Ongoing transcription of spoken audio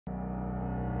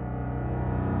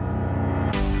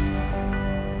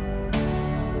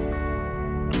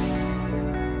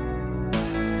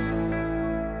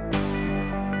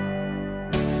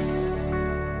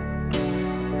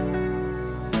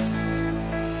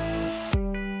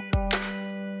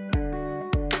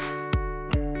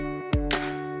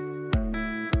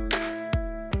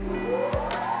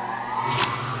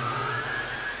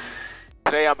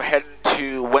today I'm heading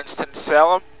to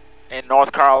Winston-salem in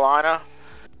North Carolina,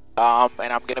 and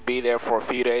I'm gonna be there for a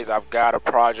few days. I've got a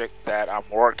project that I'm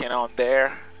working on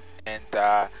there, and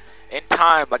in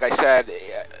time, like I said,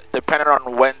 depending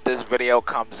on when this video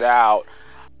comes out,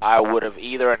 I would have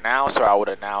either announced or I would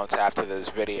announce after this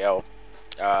video,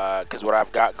 because what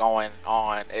I've got going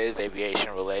on is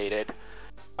aviation related.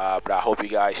 But I hope you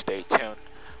guys stay tuned.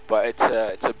 But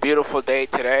it's a beautiful day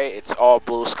today. It's all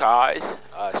blue skies,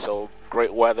 so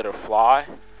great weather to fly.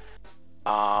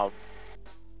 And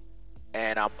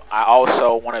I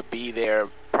also want to be there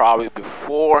probably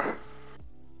before.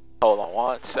 Hold on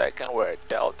one second. We're at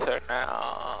Delta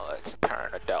now. Let's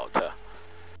turn to Delta.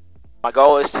 My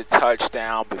goal is to touch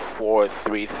down before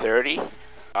 3:30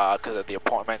 because of the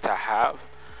appointments I have.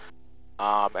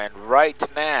 And right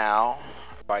now,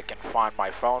 if I can find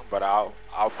my phone, but I'll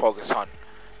focus on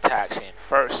taxiing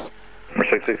first. Number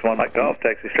 661 Mike Golf,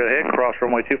 taxi straight ahead, cross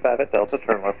runway 25 at Delta,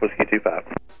 turn left Whiskey 25.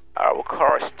 Alright, we'll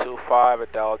cross 25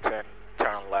 at Delta and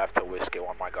turn left to Whiskey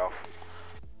 1 Mike Golf.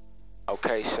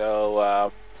 Okay,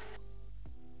 so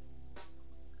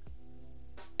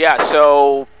yeah,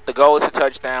 so the goal is to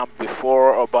touch down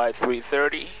before or by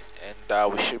 3:30, and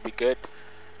we should be good.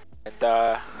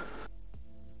 And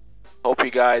hope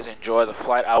you guys enjoy the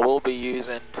flight. I will be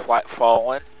using Flight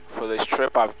Following for this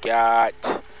trip. I've got,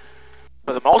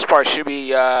 for the most part, should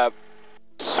be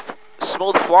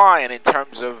smooth flying in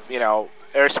terms of, you know,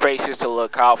 airspaces to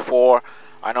look out for.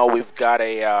 I know we've got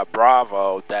a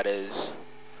Bravo that is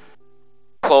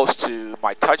close to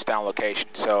my touchdown location,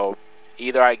 so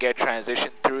either I get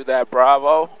transition through that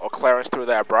Bravo or clearance through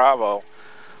that Bravo,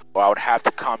 or I would have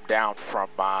to come down from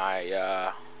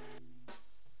my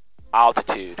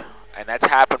altitude. And that's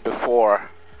happened before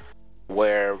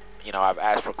where, you know, I've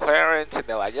asked for clearance and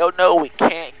they're like, oh no, we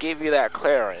can't give you that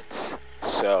clearance.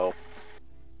 So,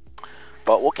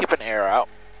 but we'll keep an air out.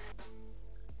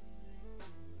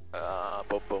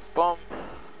 Boom, boom, boom.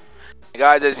 And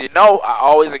guys, as you know, I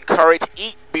always encourage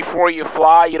eat before you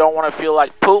fly. You don't want to feel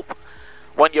like poop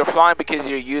when you're flying because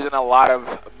you're using a lot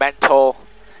of mental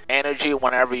energy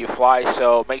whenever you fly.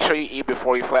 So make sure you eat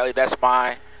before you fly. That's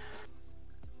my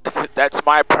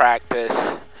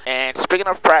practice. And speaking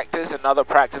of practice, another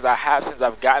practice I have since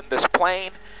I've gotten this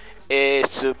plane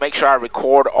is to make sure I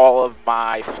record all of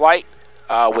my flight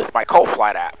with my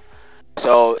co-flight app.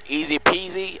 So easy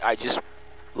peasy, I just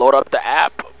load up the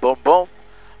app, boom boom,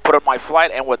 put up my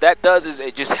flight, and what that does is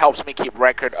it just helps me keep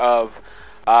record of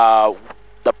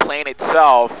the plane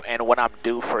itself and when I'm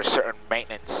due for certain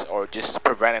maintenance or just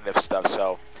preventative stuff.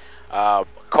 So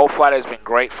co-flight has been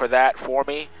great for that for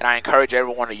me, and I encourage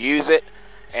everyone to use it.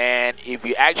 And if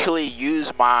you actually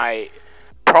use my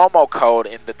promo code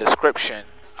in the description,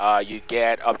 you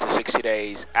get up to 60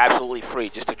 days absolutely free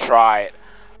just to try it.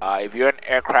 If you're an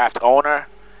aircraft owner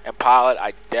and pilot,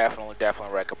 I definitely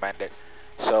recommend it.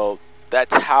 So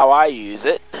that's how I use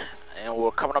it. And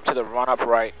we're coming up to the run-up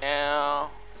right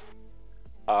now.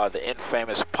 The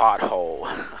infamous pothole.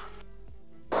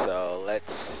 So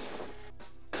let's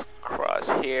cross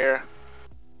here.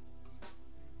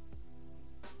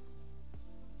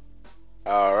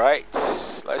 Alright,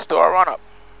 let's do our run-up.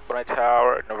 Brunei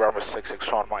Tower, November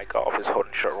 661 Mike Golf is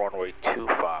holding short runway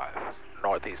 25,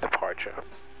 northeast departure.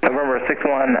 November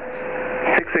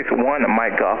 661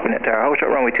 Mike Golf, Brunei Tower, hold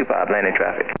short runway 25, landing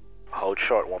traffic. Hold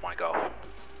short 1 Mike Golf.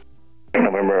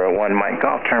 November 1 Mike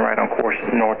Golf, turn right on course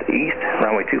northeast,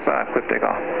 runway 25, clear for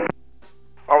takeoff.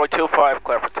 Runway 25,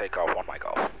 clear for takeoff, 1 Mike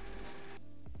Golf.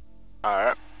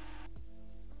 Alright.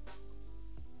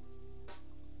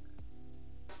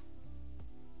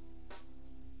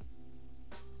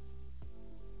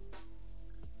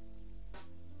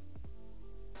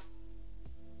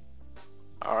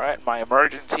 Alright, my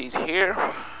emergency's here.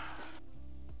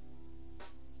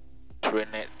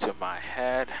 Written it to my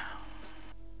head.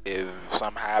 If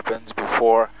something happens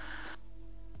before,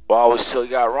 while we still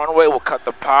got runway, we'll cut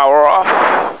the power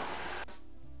off.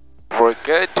 We're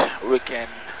good. We can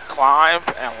climb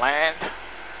and land.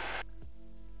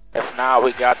 If not,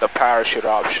 we got the parachute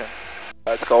option.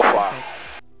 Let's go fly.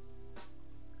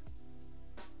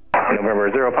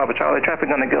 November 0 Papa Charlie, traffic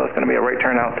on the go. It's going to be a right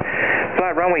turn out.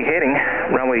 Fly runway heading,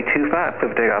 runway 25, clear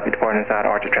for takeoff. You depart inside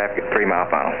Archer traffic at 3 mile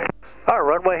final. Alright,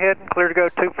 runway heading, clear to go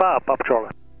 25, Papa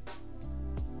Charlie.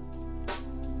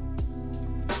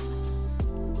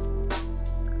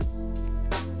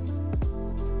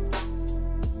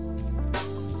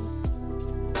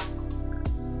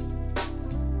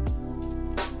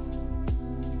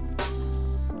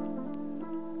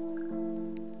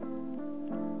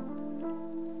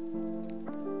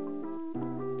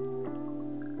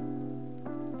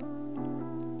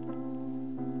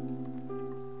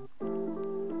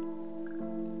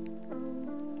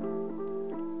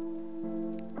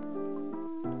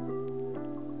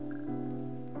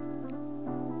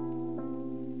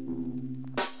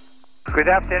 Good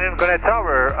afternoon, Gwinnett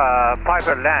Tower,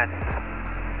 Piper Lance,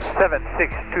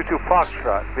 7622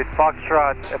 Foxtrot, with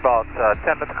Foxtrot about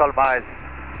 10 nautical miles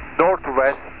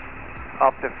northwest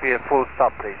of the field. Full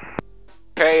stop, please.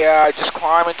 Okay, just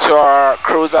climbing to our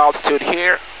cruise altitude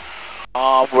here.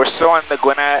 We're still in the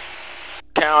Gwinnett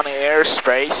County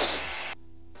airspace,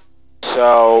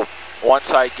 so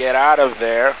once I get out of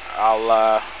there,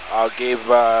 I'll give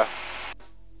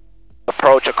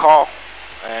approach a call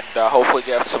and hopefully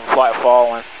get some flight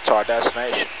following to our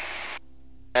destination.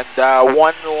 And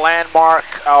one landmark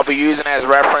I'll be using as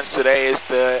reference today is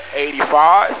the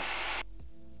 85,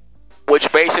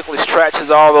 which basically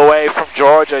stretches all the way from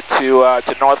Georgia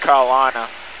to North Carolina.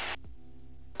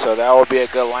 So that would be a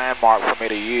good landmark for me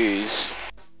to use.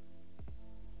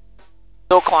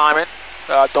 Still climbing,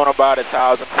 doing about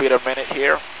 1,000 feet a minute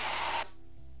here.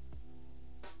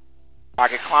 I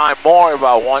can climb more if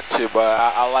I want to, but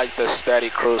I like the steady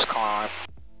cruise climb.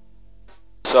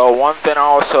 So one thing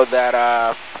also that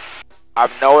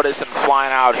I've noticed in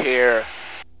flying out here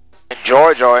in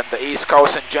Georgia or in the East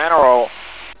Coast in general,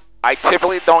 I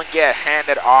typically don't get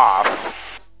handed off.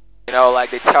 You know,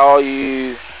 like they tell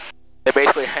you, they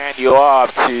basically hand you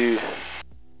off to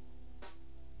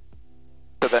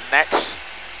the next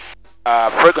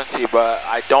frequency, but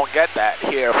I don't get that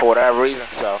here for whatever reason.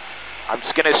 So I'm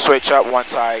just gonna switch up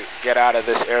once I get out of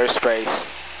this airspace.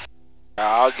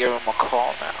 I'll give him a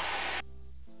call now.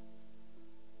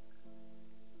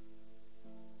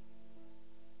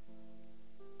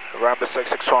 November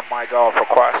 661 Mike Golf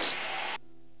request.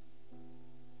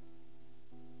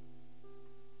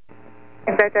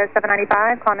 Exojet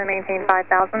 795, climb and maintain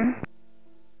 5,000.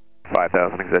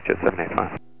 5,000, Exojet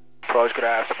 785. Approach, good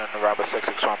afternoon, November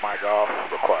 661 Mike Golf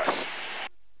request.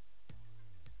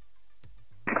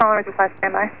 Caller request,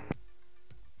 standby.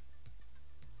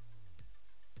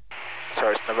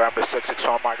 Sorry, it's November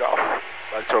 661 Mike Golf. I'd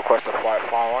like to request a flight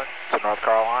following to North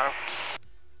Carolina.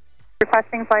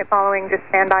 Requesting flight following, just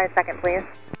stand by a second, please.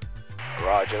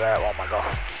 Roger that, oh my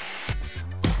God.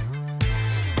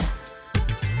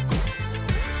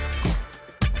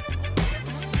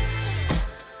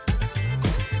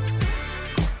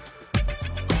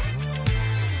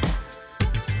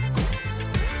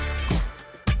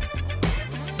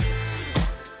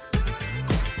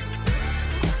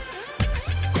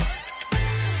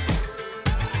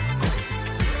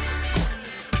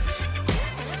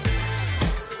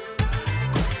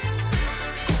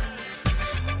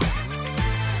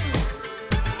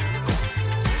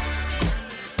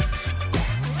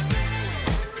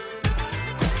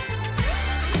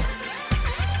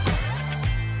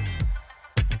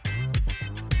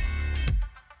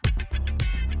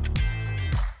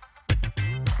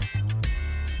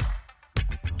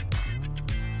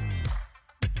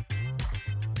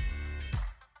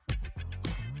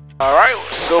 All right,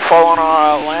 still following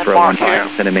our landmark here.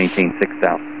 Going to maintain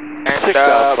 6,000.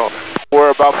 And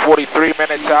we're about 43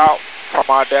 minutes out from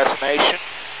our destination,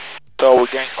 so we're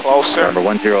getting closer. Number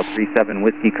 1037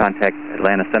 Whiskey, contact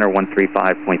Atlanta Center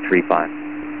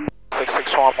 135.35.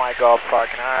 661 Mike Golf,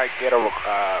 can I get a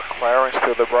clearance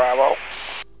through the Bravo?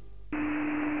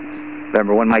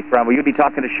 Number 1 Mike Bravo, you'll be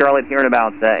talking to Charlotte here in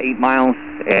about 8 miles,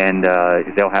 and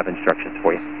they'll have instructions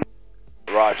for you.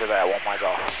 Roger that, 1 Mike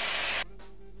Golf.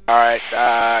 Alright,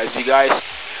 as you guys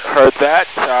heard that,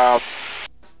 I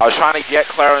was trying to get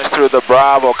clearance through the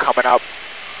Bravo coming up,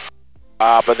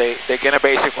 but they're going to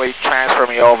basically transfer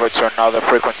me over to another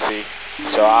frequency,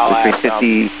 so I'll ask them.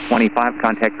 350-25,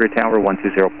 contact rear tower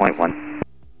 120.1.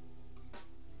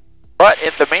 But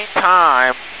in the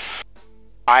meantime,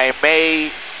 I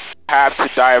may have to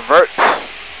divert,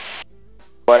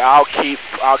 but I'll keep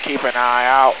an eye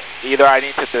out. Either I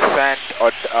need to descend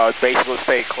or basically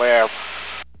stay clear.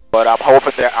 But I'm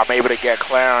hoping that I'm able to get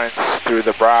clearance through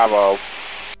the Bravo.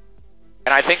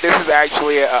 And I think this is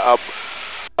actually a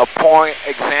point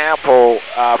example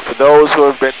for those who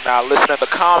have been listening to the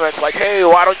comments, like, hey,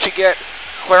 why don't you get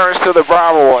clearance through the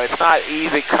Bravo? It's not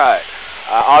easy cut.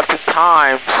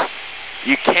 Oftentimes,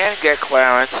 you can get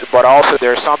clearance, but also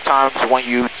there's sometimes when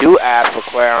you do ask for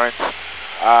clearance,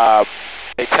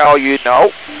 they tell you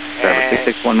no. Driver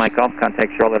 661 Mike Golf,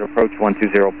 contact Charlotte approach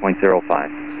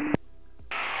 120.05.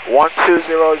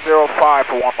 12005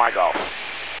 for 1 Mike Golf.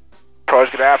 Approach,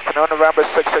 good afternoon, November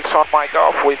 661 Mike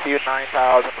Golf, with you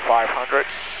 9,500.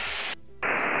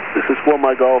 This is 1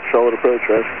 Mike Golf, Charlotte approach,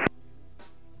 right?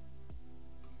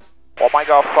 1 Mike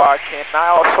Golf, can I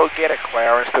also get a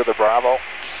clearance through the Bravo?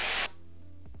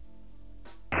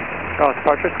 Golf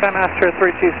departure, Skymaster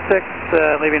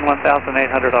 326, leaving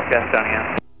 1,800 off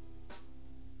Gastonia.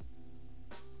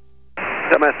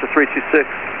 Skymaster 326.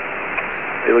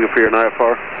 Are you looking for your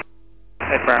IFR?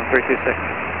 Affirm 326.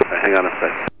 Hang on a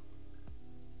sec.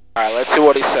 Alright, let's see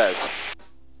what he says.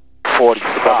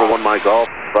 45. November 1 my golf,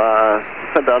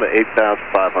 send down to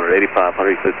 8,500,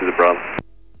 8,500, clear through the Bravo.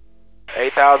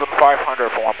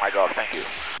 8,500 for 1 my golf, thank you.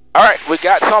 Alright, we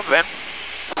got something.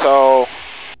 So,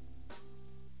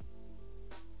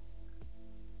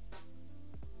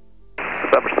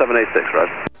 November 786,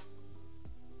 Roger.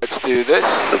 let's do this.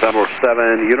 November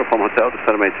 7, Uniform Hotel,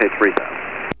 descend and maintain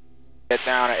 3,000. Get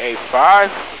down to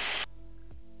 85.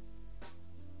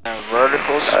 And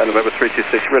verticals. November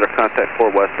 326, radar contact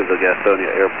 4 west of the Gastonia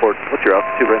Airport. What's your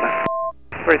altitude right now?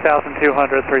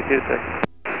 3,200, 326.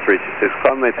 326,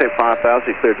 climb, maintain 5,000.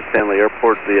 You cleared to Stanley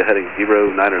Airport via heading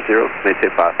 090,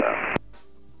 maintain 5,000.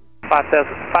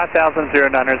 5,000,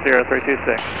 090,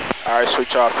 326. Alright,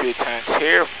 switch off fuel tanks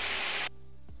here.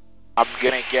 I'm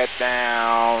gonna get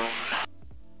down.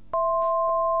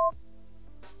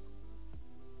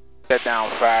 Get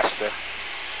down faster.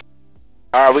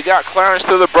 Alright, we got clearance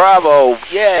through the Bravo.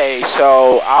 Yay!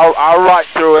 So I'll ride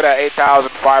through it at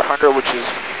 8,500, which is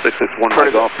 661 my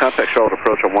golf. Contact Charlotte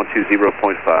approach on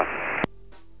 120.5.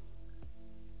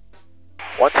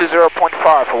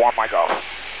 120.5 for 1 my golf.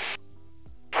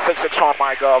 661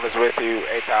 my golf is with you,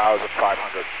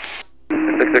 8,500.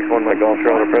 661 my golf,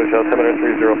 Charlotte approach, altimeter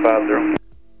 3050.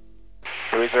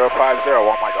 3050,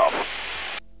 1 my golf.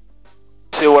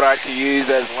 See what I can use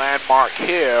as landmark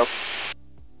here.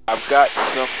 I've got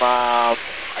some, I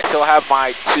still have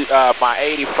my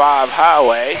 85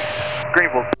 highway.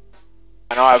 Greenville.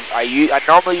 I know I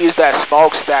normally use that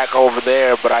smokestack over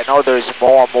there, but I know there's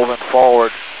more moving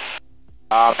forward.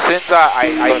 Since I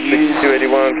use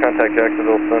 281, contact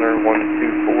Jacksonville Center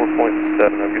 124.7.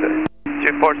 Have a good day.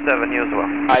 247, you as well.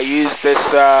 I use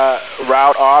this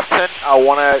route often. I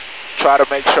want to try to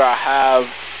make sure I have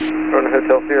Run a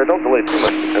Hotel Sierra, don't delay too much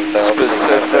to 10,000.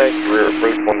 specific Rear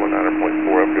approach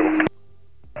 119.4. Have a good one.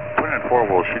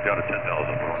 294 will shoot down to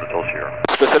 10,000 from Hotel Sierra.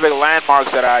 specific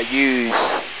landmarks that I use,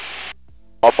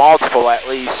 or multiple at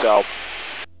least. So,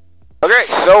 okay,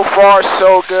 so far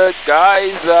so good,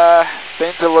 guys.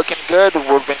 Things are looking good.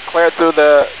 We've been cleared through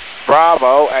the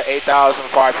Bravo at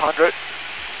 8,500,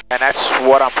 and that's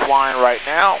what I'm flying right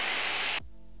now.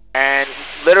 And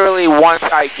literally once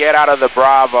I get out of the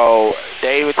Bravo,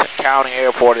 Davidson County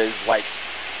Airport is like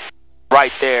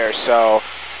right there. So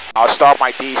I'll start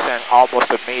my descent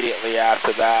almost immediately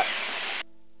after that,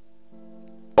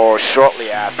 or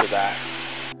shortly after that.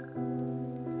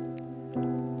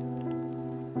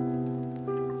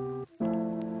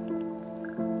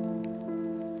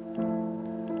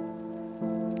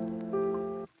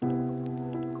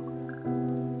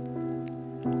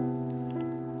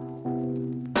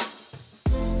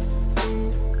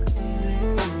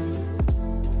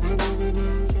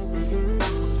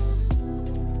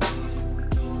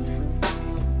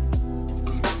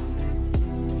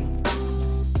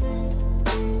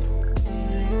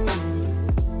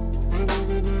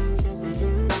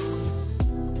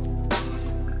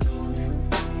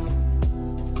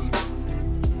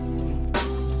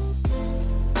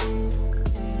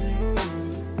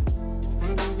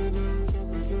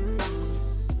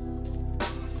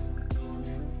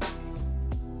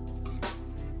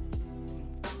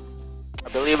 I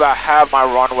believe I have my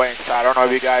runway inside. I don't know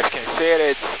if you guys can see it.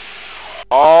 It's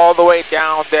all the way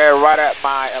down there right at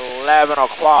my 11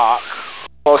 o'clock,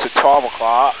 close to 12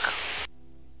 o'clock.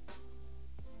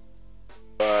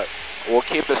 But we'll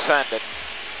keep ascending.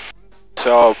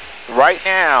 So right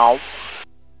now,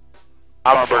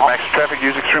 Larnberg max traffic,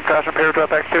 use extreme caution,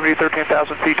 paradraft activity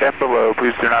 13,000 feet and below.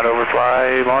 Please do not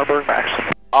overfly Larnberg max.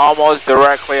 almost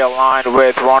directly aligned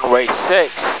with runway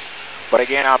 6. But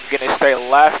again, I'm going to stay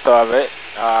left of it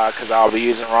because I'll be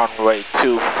using runway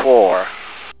 24.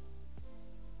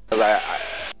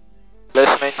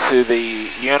 Listening to the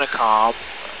Unicom, I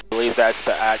believe that's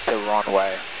the active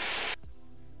runway.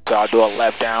 So I'll do a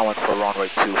left downwind for runway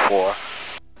 24.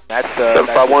 That's the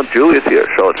 751 Julius here,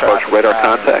 Charlotte Departure radar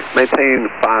contact. Maintain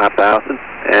 5,000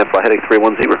 and fly heading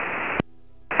 310.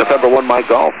 November 1 Mike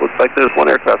Golf. Looks like there's one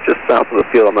aircraft just south of the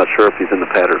field. I'm not sure if he's in the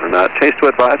pattern or not. Change to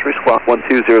advisory, squawk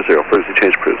 1200. Frequency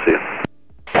change crew. See you.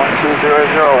 1200,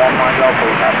 1 Mike Golf,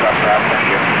 please pass aircraft. Thank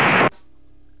you.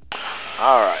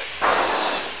 Alright.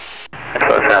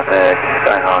 Expo traffic,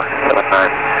 Skyhawk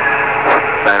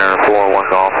 79,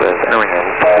 1 Golf is entering in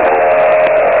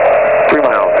 3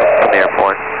 miles from the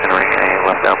airport, entering a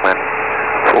left downwind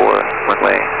for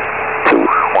runway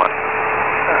 21.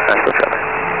 Expo traffic.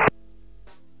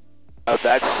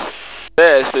 That's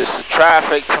this is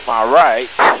traffic to my right,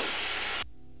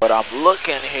 but I'm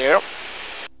looking here. I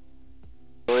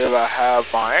believe I have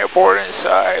my airport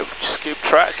inside. Just keep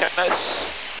tracking this.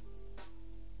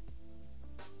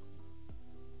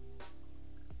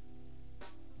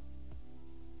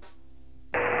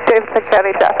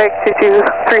 County traffic,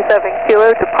 2237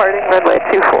 Kilo, departing runway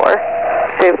 24,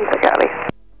 Davidson County.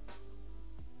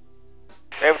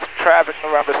 Davidson traffic,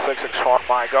 November 661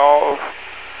 My Golf,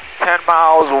 10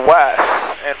 miles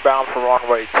west, inbound for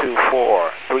runway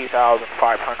 24,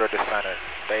 3,500 descendant,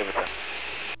 Davidson.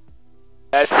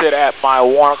 That's it at my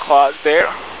 1 o'clock there.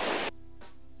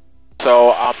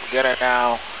 So I'm gonna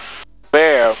now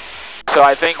bear. So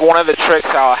I think one of the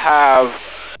tricks I'll have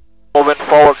moving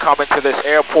forward coming to this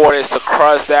airport is to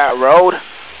cross that road.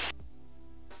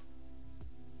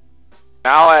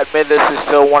 Now I'll admit this is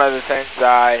still one of the things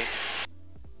I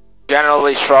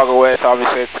generally struggle with.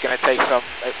 Obviously it's going to take some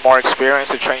more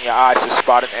experience to train your eyes to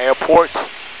spot an airport.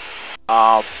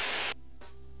 I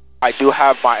do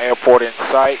have my airport in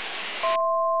sight.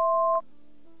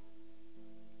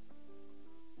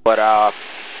 But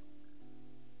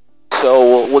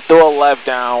so we'll do a left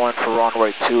downwind for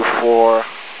runway 24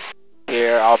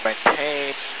 here. I'll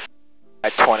maintain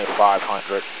at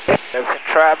 2500. Davidson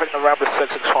traffic, November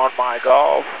 661 My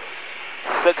Golf,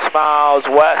 6 miles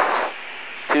west,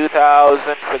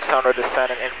 2,600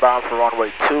 descending inbound for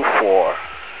runway 24,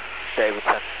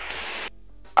 Davidson.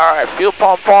 Alright, fuel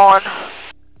pump on.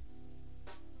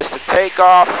 Just a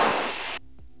takeoff.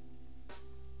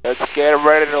 Let's get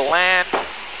ready to land.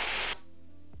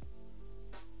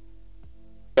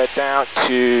 Get down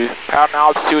to pound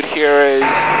altitude here is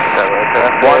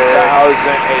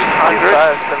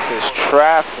 1,800. This is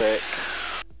traffic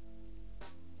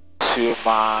to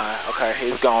my, okay,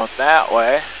 he's going that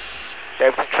way.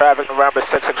 Davidson traffic, November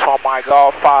 661 My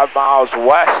Golf, 5 miles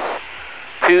west,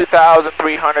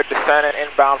 2,300 descending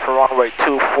inbound for runway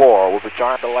 24. We'll be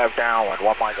joining the left downwind,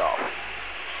 1 My Golf.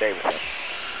 Davidson.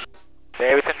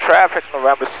 Davidson traffic,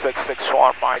 November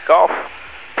 661 My Golf,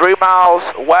 3 miles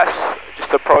west,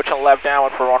 just approaching left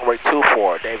downwind for runway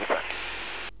 24, Davidson.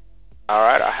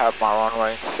 Alright, I have my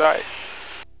runway in sight.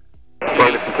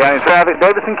 Davidson County traffic,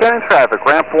 Davidson County traffic,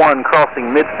 ramp 1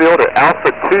 crossing midfield at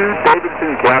Alpha 2,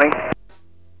 Davidson County.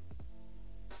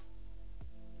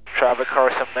 Traffic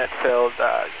crossing midfield,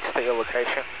 state your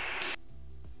location.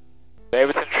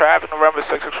 Davidson traffic, November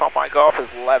 661 My Golf is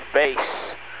left base.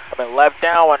 Left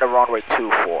downwind to runway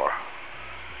 24,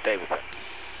 Davidson.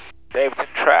 Davidson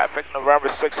traffic, November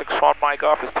 661 My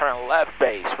Golf is turning left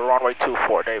base for runway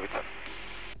 24, Davidson.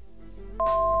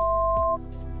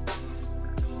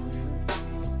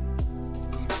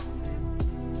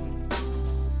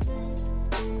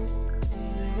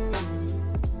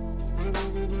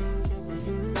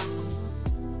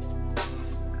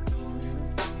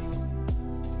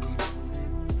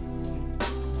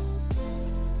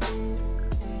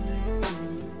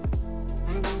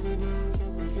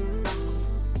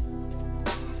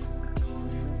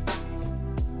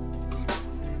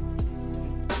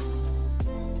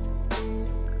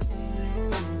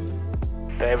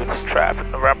 Davidson traffic,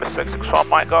 November 661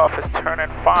 My Golf is turning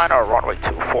fine on runway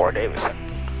 24, Davidson.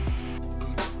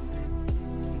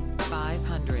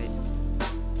 500.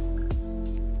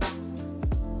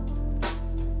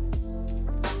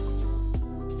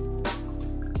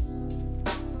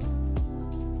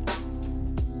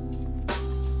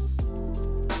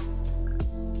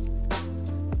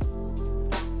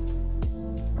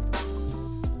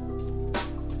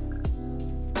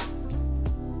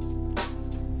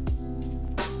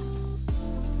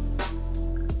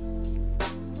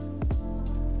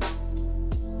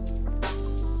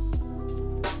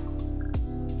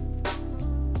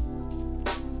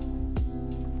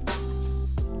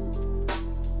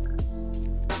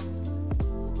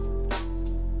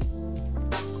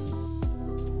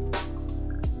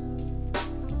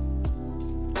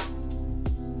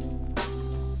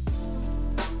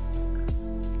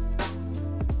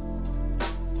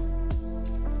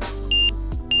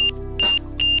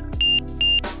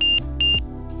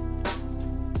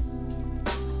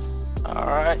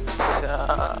 Alright,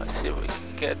 let's see if we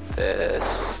can get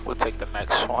this. We'll take the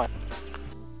next one.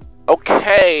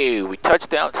 Okay, we touched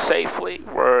down safely.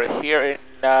 We're here in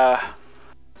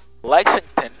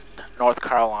Lexington, North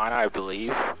Carolina, I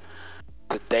believe. It's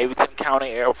the Davidson County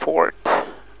Airport.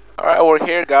 Alright, we're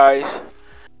here, guys.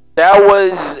 That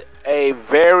was a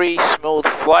very smooth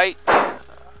flight.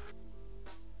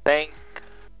 Thank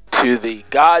to the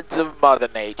gods of Mother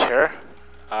Nature.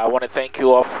 I want to thank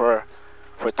you all for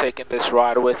taking this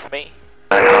ride with me.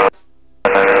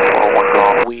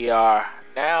 We are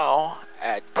now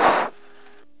at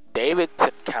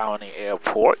Davidson County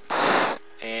Airport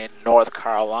in North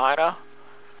Carolina.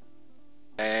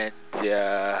 And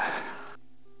if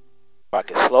I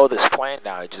can slow this plane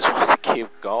down, it just wants to keep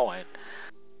going.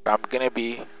 I'm going to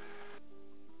be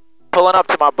pulling up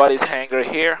to my buddy's hangar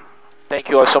here. Thank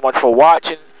you all so much for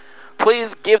watching.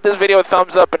 please give this video a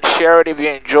thumbs up and share it if you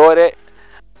enjoyed it.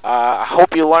 I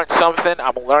hope you learned something.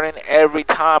 I'm learning every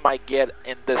time I get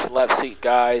in this left seat,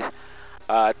 guys.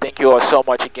 Thank you all so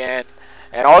much again.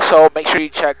 And also, make sure you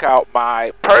check out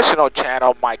my personal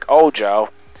channel, Mike Ojo,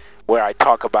 where I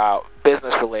talk about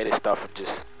business-related stuff and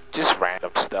just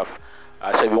random stuff.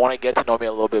 So if you want to get to know me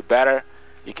a little bit better,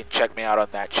 you can check me out on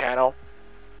that channel.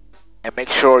 And make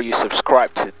sure you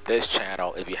subscribe to this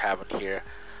channel if you haven't here,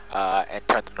 and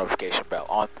turn the notification bell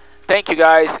on. Thank you,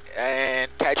 guys, and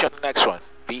catch you on the next one.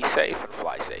 Be safe and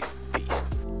fly safe.